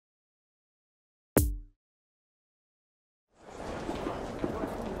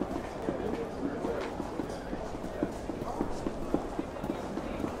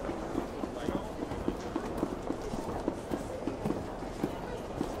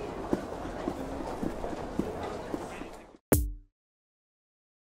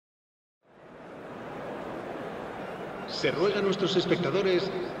Se ruega a nuestros espectadores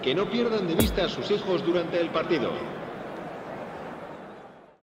que no pierdan de vista a sus hijos durante el partido.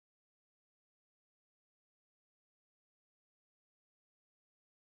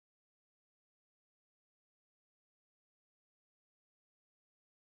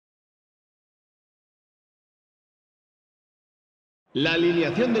 La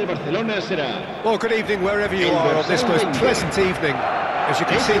alineación del Barcelona será... Well, good evening wherever you are on this most pleasant evening. As you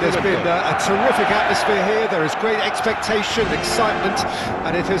can see, there's been a terrific atmosphere here. There is great expectation, excitement,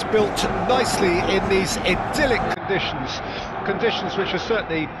 and it has built nicely in these idyllic conditions which are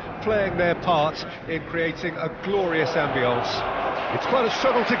certainly playing their part in creating a glorious ambience. It's quite a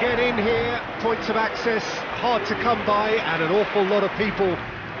struggle to get in here, points of access hard to come by, and an awful lot of people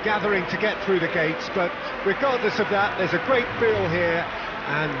gathering to get through the gates, but regardless of that, there's a great feel here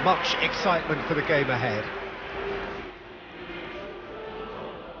and much excitement for the game ahead.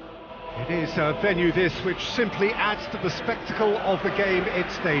 It is a venue this which simply adds to the spectacle of the game it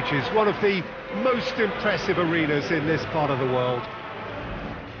stages, one of the most impressive arenas in this part of the world.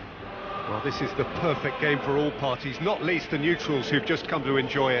 Well, this is the perfect game for all parties, not least the neutrals who've just come to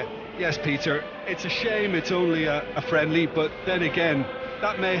enjoy it. Yes, Peter, it's a shame it's only a friendly, but then again,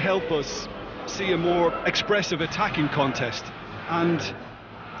 that may help us see a more expressive attacking contest, and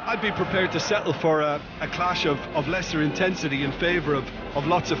I'd be prepared to settle for a clash of lesser intensity in favour of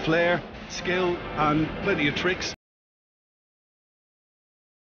lots of flair, skill and plenty of tricks.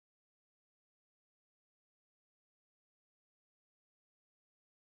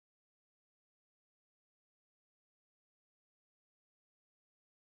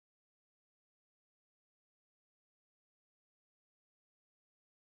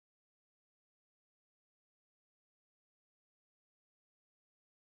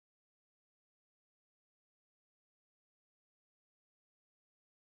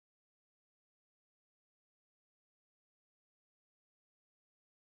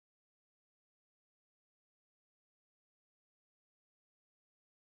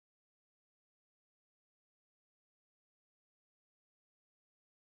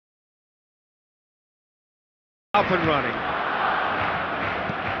 Up and running.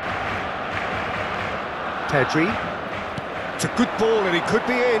 Pedri. It's a good ball and he could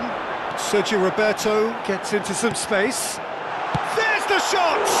be in. Sergio Roberto gets into some space. There's the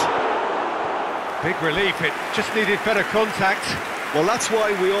shot! Big relief, it just needed better contact. Well, that's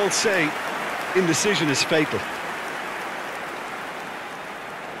why we all say indecision is fatal.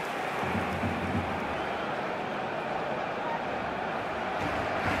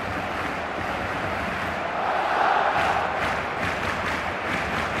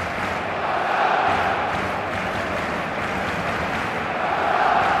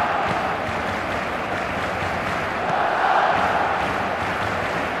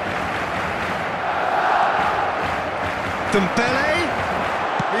 Dembele,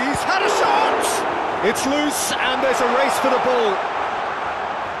 he's had a shot! It's loose and there's a race for the ball.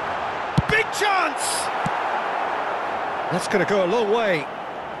 Big chance! That's going to go a long way.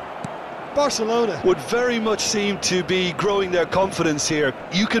 Barcelona would very much seem to be growing their confidence here.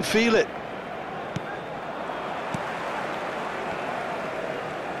 You can feel it.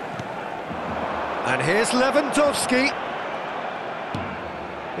 And here's Lewandowski.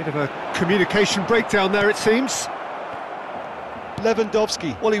 Bit of a communication breakdown there, it seems.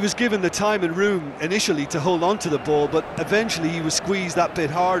 Lewandowski, well, he was given the time and room initially to hold on to the ball, but eventually he was squeezed that bit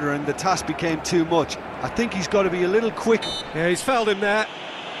harder and the task became too much. I think he's got to be a little quick. Yeah, he's fouled him there.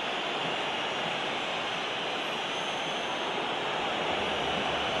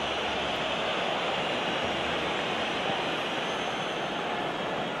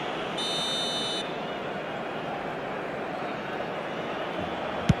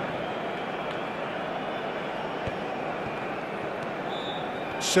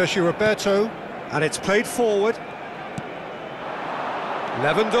 Sergio Roberto, and it's played forward.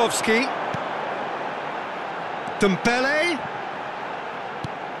 Lewandowski. Dembele.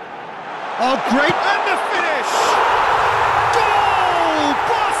 Oh, great! And the finish! Goal!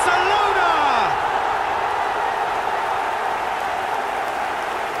 Barcelona!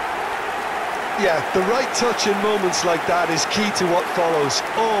 Yeah, the right touch in moments like that is key to what follows.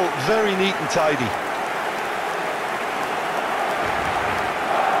 All very neat and tidy.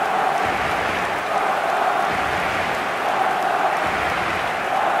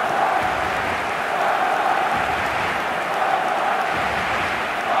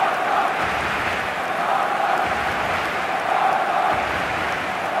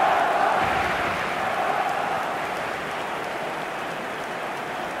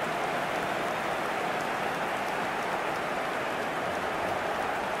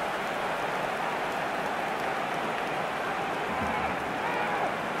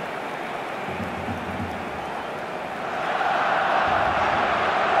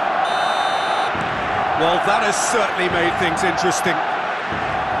 Well, that has certainly made things interesting.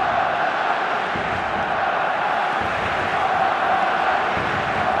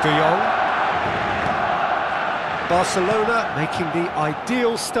 De Jong. Barcelona making the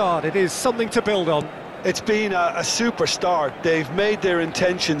ideal start. It is something to build on. It's been a super start. They've made their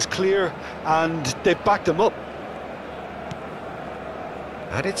intentions clear and they've backed them up.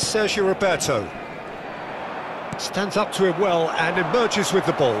 And it's Sergio Roberto. Stands up to him well and emerges with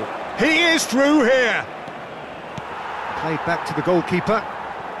the ball. He is through here! Played back to the goalkeeper.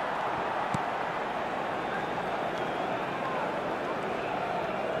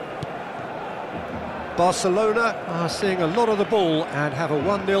 Barcelona are seeing a lot of the ball and have a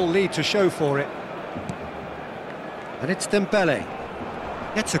 1-0 lead to show for it. And it's Dembele.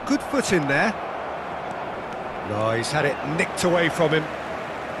 Gets a good foot in there. No, he's had it nicked away from him.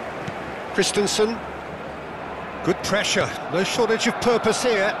 Christensen. Good pressure, no shortage of purpose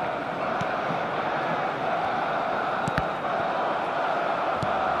here.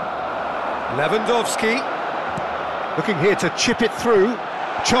 Lewandowski. Looking here to chip it through.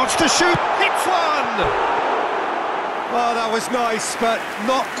 Chance to shoot, hits one! Well, that was nice, but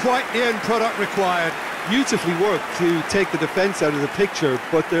not quite the end product required. Beautifully worked to take the defence out of the picture,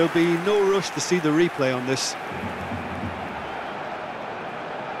 but there'll be no rush to see the replay on this.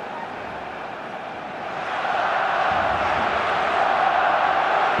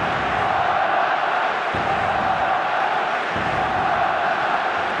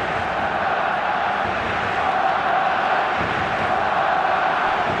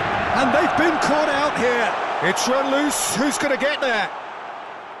 And they've been caught out here. It's run loose. Who's going to get there?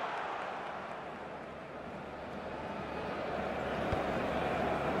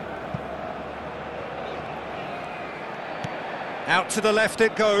 Out to the left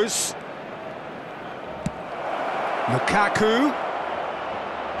it goes. Lukaku.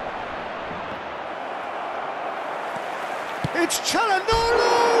 It's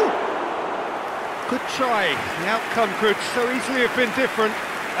Çalhanoğlu! Good try. The outcome could so easily have been different.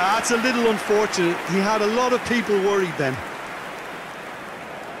 That's a little unfortunate. He had a lot of people worried then.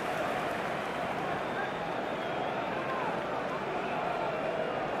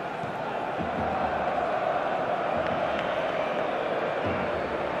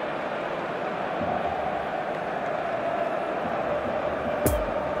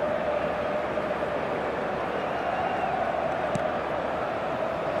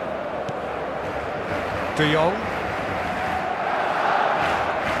 De Jong.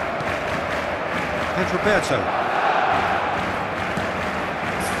 And Roberto.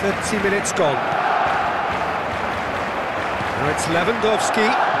 30 minutes gone. Now it's Lewandowski,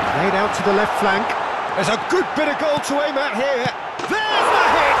 laid out to the left flank. There's a good bit of goal to aim at here. There's the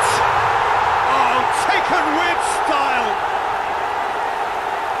hit! Oh, taken with style!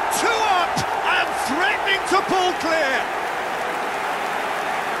 2 up and threatening to pull clear.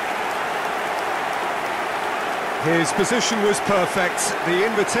 His position was perfect, the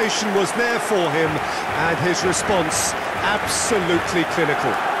invitation was there for him, and his response absolutely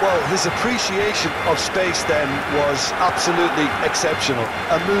clinical. Well, his appreciation of space then was absolutely exceptional,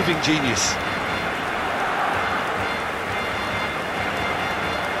 a moving genius.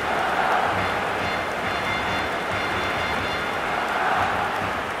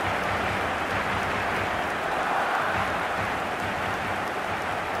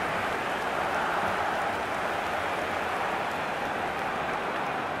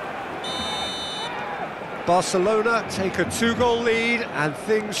 Barcelona take a 2-goal lead and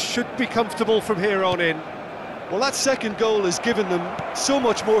things should be comfortable from here on in. Well, that second goal has given them so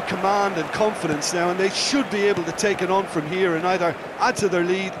much more command and confidence now, and they should be able to take it on from here and either add to their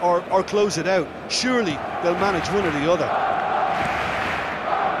lead or close it out. Surely they'll manage one or the other.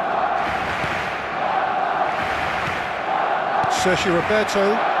 Sergio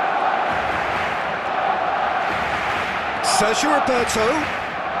Roberto. Sergio Roberto.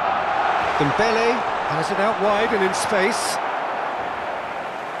 Dembele has it out wide and in space.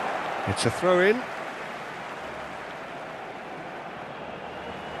 It's a throw-in.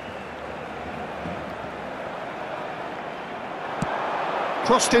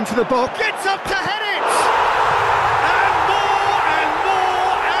 Crossed into the box. Gets up to head it! And more and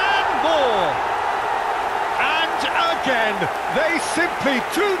more and more! And again, they simply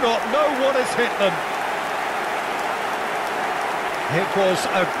do not know what has hit them. It was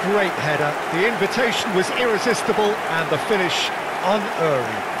a great header, the invitation was irresistible and the finish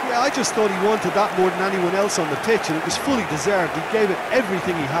unerring. Yeah, I just thought he wanted that more than anyone else on the pitch, and it was fully deserved. He gave it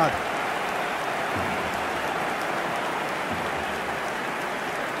everything he had.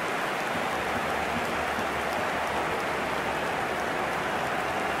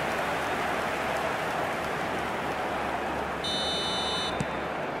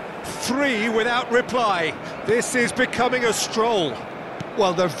 3 without reply. This is becoming a stroll.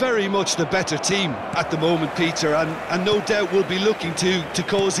 Well, they're very much the better team at the moment, Peter, and no doubt will be looking to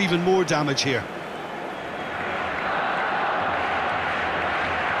cause even more damage here.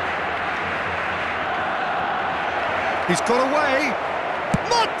 He's got away.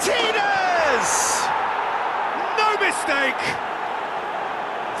 Martinez! No mistake!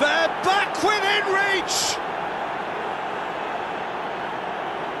 They're back within reach!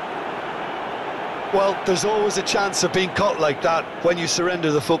 Well, there's always a chance of being caught like that when you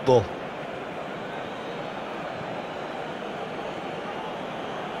surrender the football.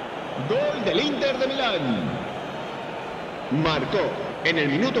 Gol del Inter de Milán. Marcó en el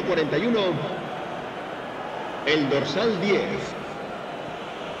minuto 41 el dorsal 10.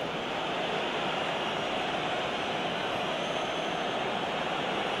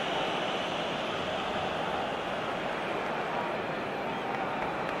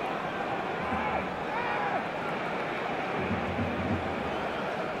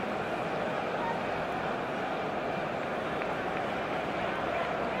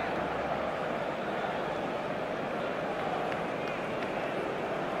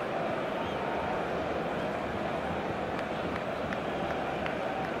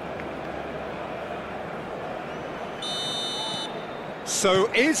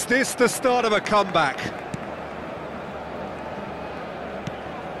 So is this the start of a comeback?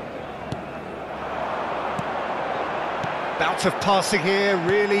 Bout of passing here,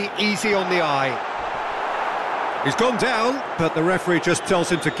 really easy on the eye. He's gone down, but the referee just tells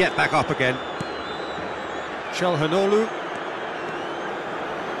him to get back up again. Chelhanoglu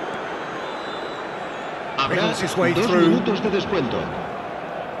wriggles his way through. Minutos de descuento.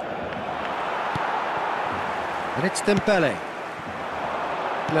 And it's Dembele.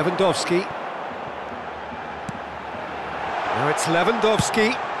 Lewandowski. Now it's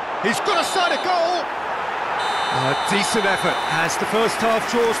Lewandowski. He's got a side of goal. A decent effort as the first half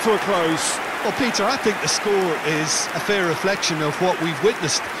draws to a close. Well, Peter, I think the score is a fair reflection of what we've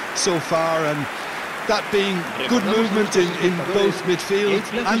witnessed so far, and that being good movement in both midfield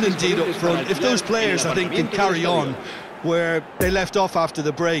and indeed up front. If those players, I think, can carry on where they left off after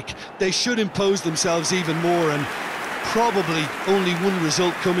the break, they should impose themselves even more, and probably only one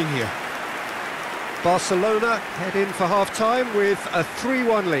result coming here. Barcelona head in for half-time with a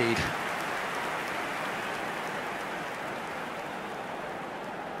 3-1 lead.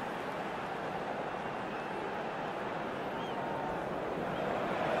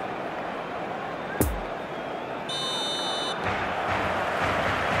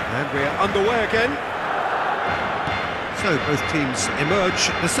 And we're underway again. So both teams emerge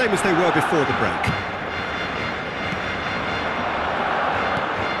the same as they were before the break.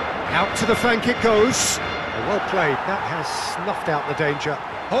 Out to the flank it goes. Well played, that has snuffed out the danger.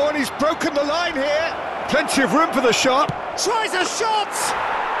 Oh, and he's broken the line here. Plenty of room for the shot. Tries a shot!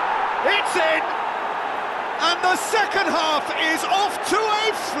 It's in! And the second half is off to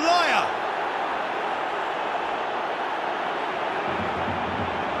a flyer.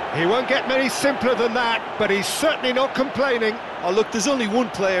 He won't get many simpler than that, but he's certainly not complaining. Oh, look, there's only one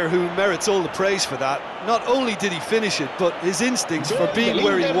player who merits all the praise for that. Not only did he finish it, but his instincts for being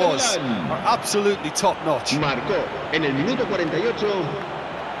where he was are absolutely top-notch. Marcó en el minuto 48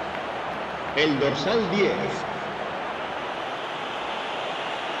 el dorsal 10.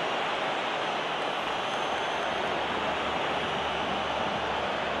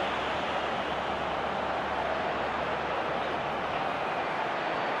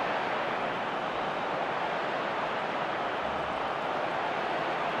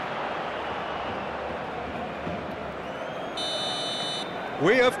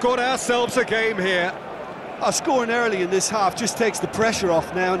 We have got ourselves a game here. Scoring early in this half just takes the pressure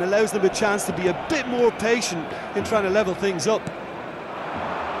off now and allows them a chance to be a bit more patient in trying to level things up.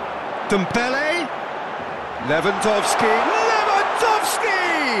 Dembele. Lewandowski.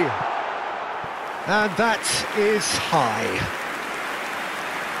 And that is high.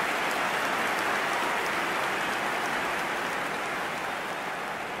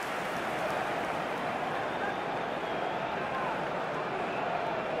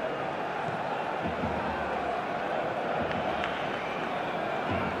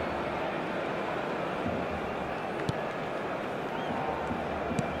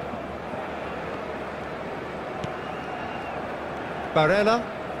 Barella.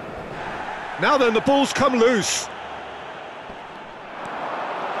 Now then, the ball's come loose.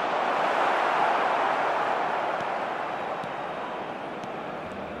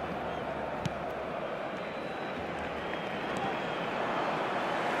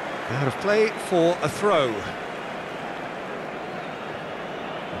 Out of play for a throw.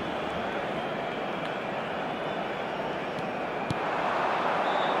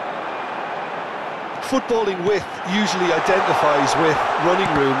 footballing width usually identifies with running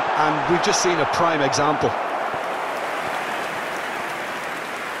room, and we've just seen a prime example.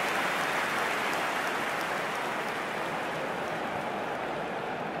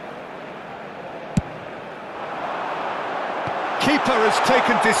 Keeper has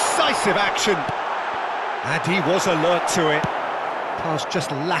taken decisive action, and he was alert to it. Pass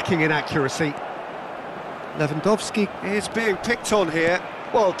just lacking in accuracy. Lewandowski is being picked on here.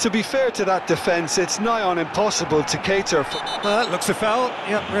 Well, to be fair to that defence, it's nigh on impossible to cater for... Looks a foul.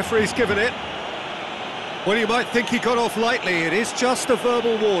 Yep, referee's given it. Well, you might think he got off lightly. It is just a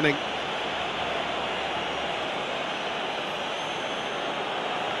verbal warning.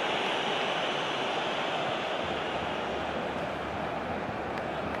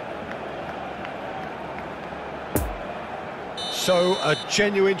 So, a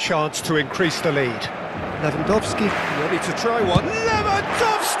genuine chance to increase the lead. Lewandowski ready to try one.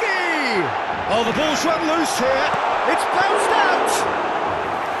 Lewandowski! Oh, the ball's run loose here. It's bounced out.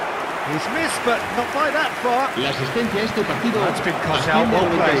 He's missed, but not by that far. La asistencia a este partido. That's been cut out, well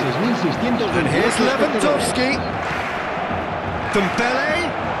played. And here's Lewandowski. Dembele.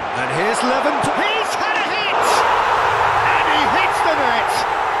 And here's Lewandowski. He's had a hit! And he hits the net.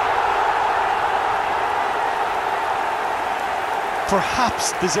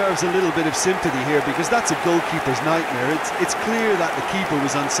 Perhaps deserves a little bit of sympathy here, because that's a goalkeeper's nightmare. It's clear that the keeper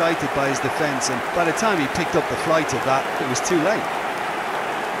was unsighted by his defence, and by the time he picked up the flight of that, it was too late.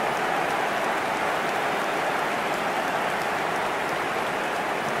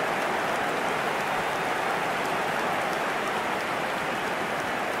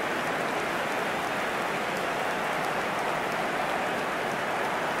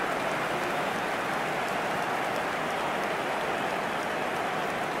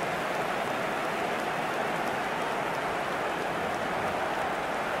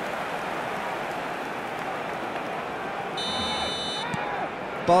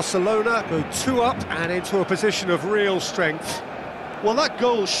 Barcelona go 2 up and into a position of real strength. Well, that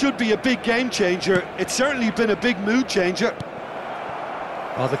goal should be a big game changer. It's certainly been a big mood changer.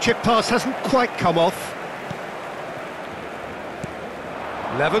 Oh, the chip pass hasn't quite come off.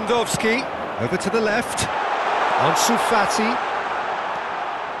 Lewandowski over to the left. Ansu Fati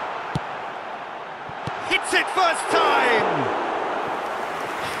hits it first time.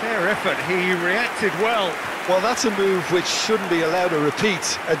 Fair effort. He reacted well. Well, that's a move which shouldn't be allowed to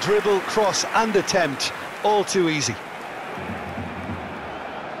repeat. A dribble, cross and attempt, all too easy.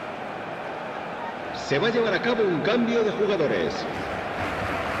 Se va a llevar a cabo un cambio de jugadores.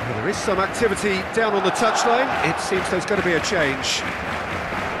 Well, there is some activity down on the touchline. It seems there's going to be a change.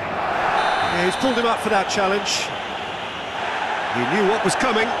 Yeah, he's pulled him up for that challenge. He knew what was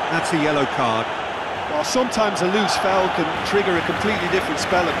coming. That's a yellow card. Well, sometimes a loose foul can trigger a completely different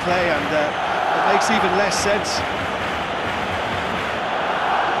spell of play, and it makes even less sense.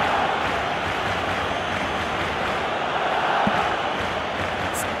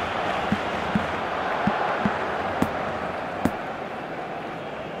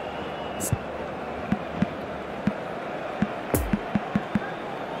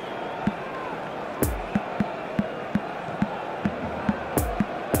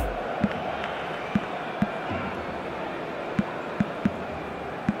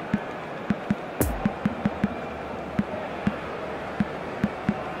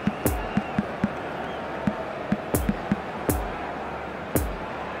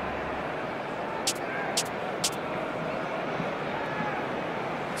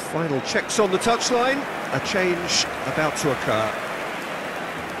 Final checks on the touchline. A change about to occur.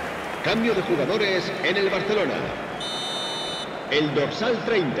 Cambio de jugadores en el Barcelona. El dorsal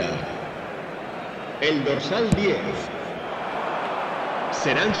 30. El dorsal 10.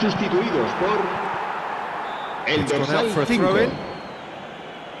 Serán sustituidos por el dorsal 5.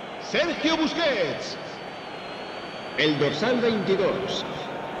 Sergio Busquets. El dorsal 22.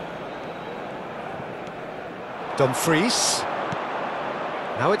 Dumfries.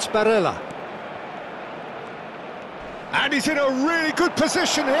 Now it's Barella. And he's in a really good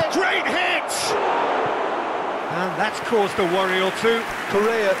position here. Great hit! And that's caused a worry or two.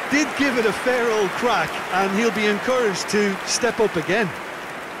 Correa did give it a fair old crack, and he'll be encouraged to step up again.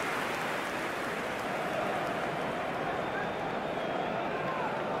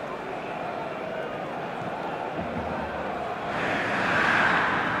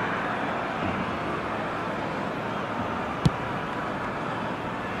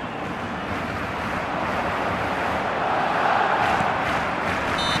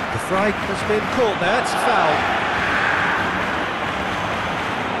 Right, has been caught there, it's a foul.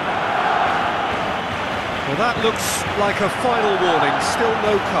 Well, that looks like a final warning, still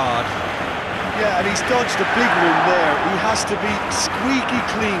no card. Yeah, and he's dodged a big one there. He has to be squeaky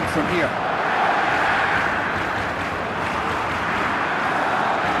clean from here.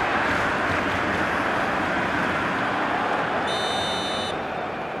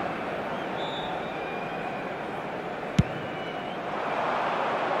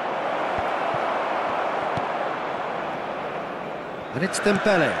 And it's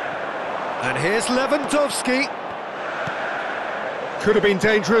Dembele. And here's Lewandowski. Could have been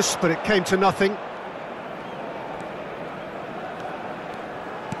dangerous, but it came to nothing.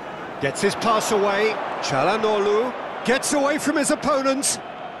 Gets his pass away. Çalhanoğlu gets away from his opponent.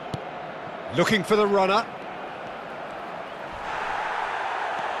 Looking for the runner.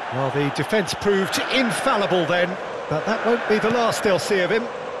 Well, the defence proved infallible then, but that won't be the last they'll see of him.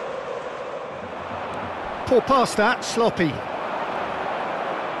 Poor pass that, sloppy.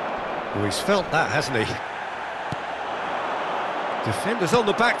 Oh, he's felt that, hasn't he? Defenders on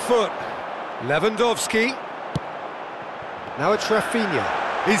the back foot. Lewandowski. Now it's Rafinha.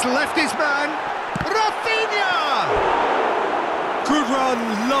 He's left his man. Rafinha! Good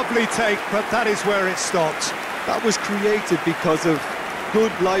run, lovely take, but that is where it stopped. That was created because of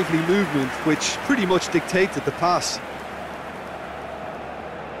good, lively movement, which pretty much dictated the pass.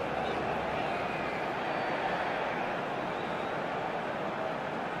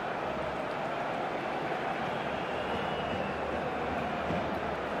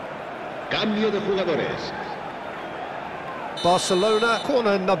 Cambio de jugadores. Barcelona,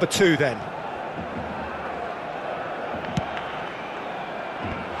 corner number 2 then.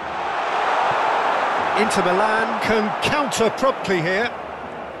 Inter Milan can counter promptly here.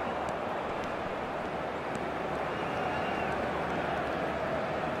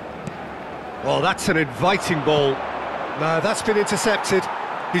 Well, that's an inviting ball. No, that's been intercepted.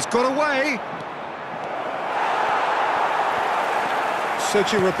 He's got away.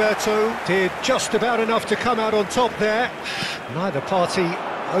 Sergio Roberto did just about enough to come out on top there. Neither party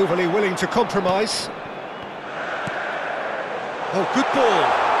overly willing to compromise. Oh, good ball.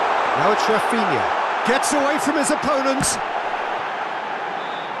 Now it's Rafinha. Gets away from his opponent.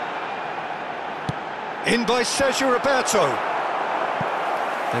 In by Sergio Roberto.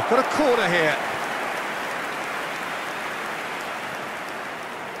 They've got a corner here.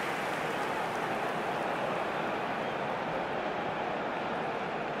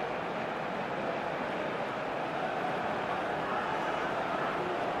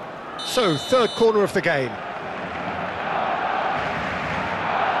 So, third corner of the game.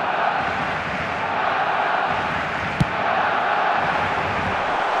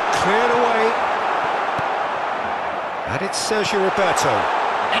 Cleared away. And it's Sergio Roberto.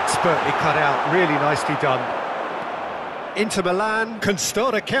 Expertly cut out, really nicely done. Inter Milan can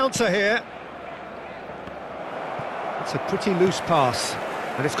start a counter here. It's a pretty loose pass.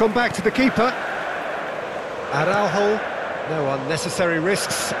 And it's gone back to the keeper. Araujo. No unnecessary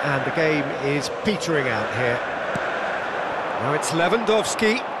risks, and the game is petering out here. Now it's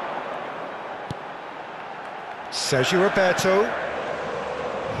Lewandowski. Sergio Roberto.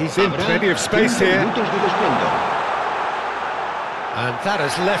 He's in plenty of space here. And that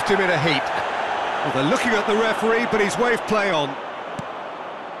has left him in a heap. Well, they're looking at the referee, but he's waved play on.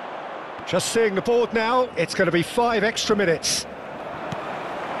 Just seeing the board now, it's going to be 5 extra minutes.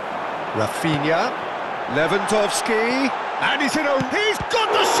 Rafinha. Lewandowski. And he's got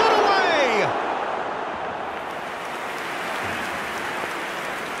the shot away!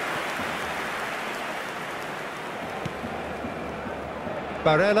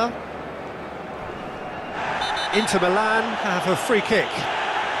 Barella. Inter Milan have a free kick.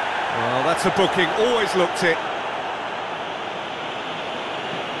 Well, that's a booking, always looked it.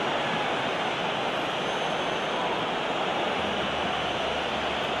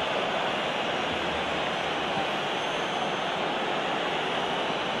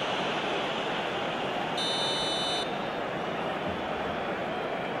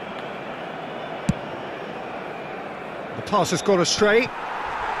 The pass has gone astray.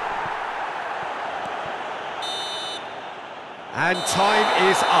 And time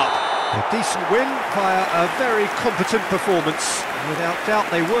is up. A decent win via a very competent performance. Without doubt,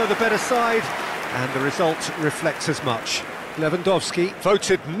 they were the better side, and the result reflects as much. Lewandowski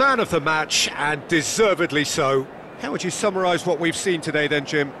voted man of the match, and deservedly so. How would you summarise what we've seen today then,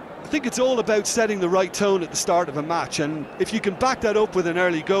 Jim? I think it's all about setting the right tone at the start of a match, and if you can back that up with an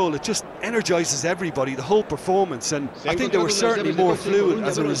early goal, it just energises everybody, the whole performance, and I think they were certainly more fluid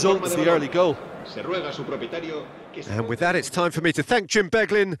as a result of the early goal. And with that, it's time for me to thank Jim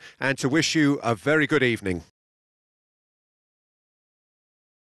Beglin and to wish you a very good evening.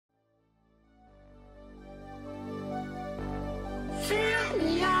 Fill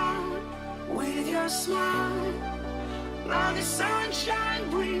me out with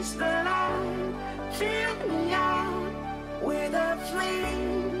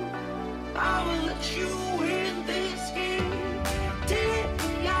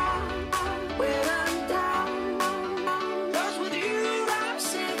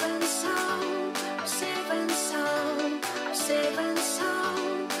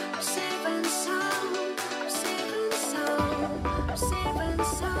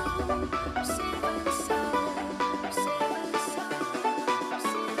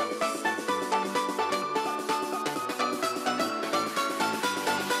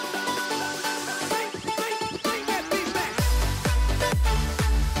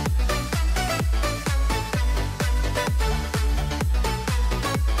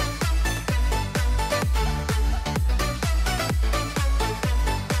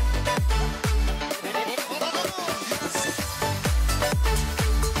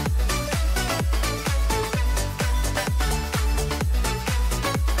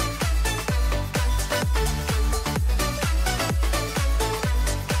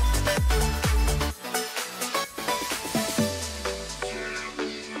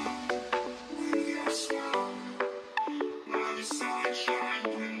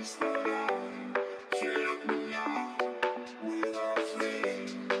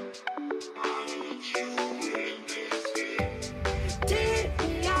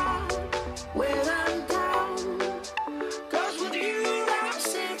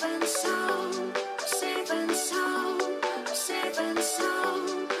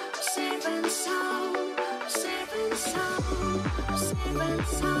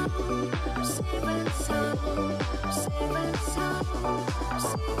Safe and sound, safe and sound.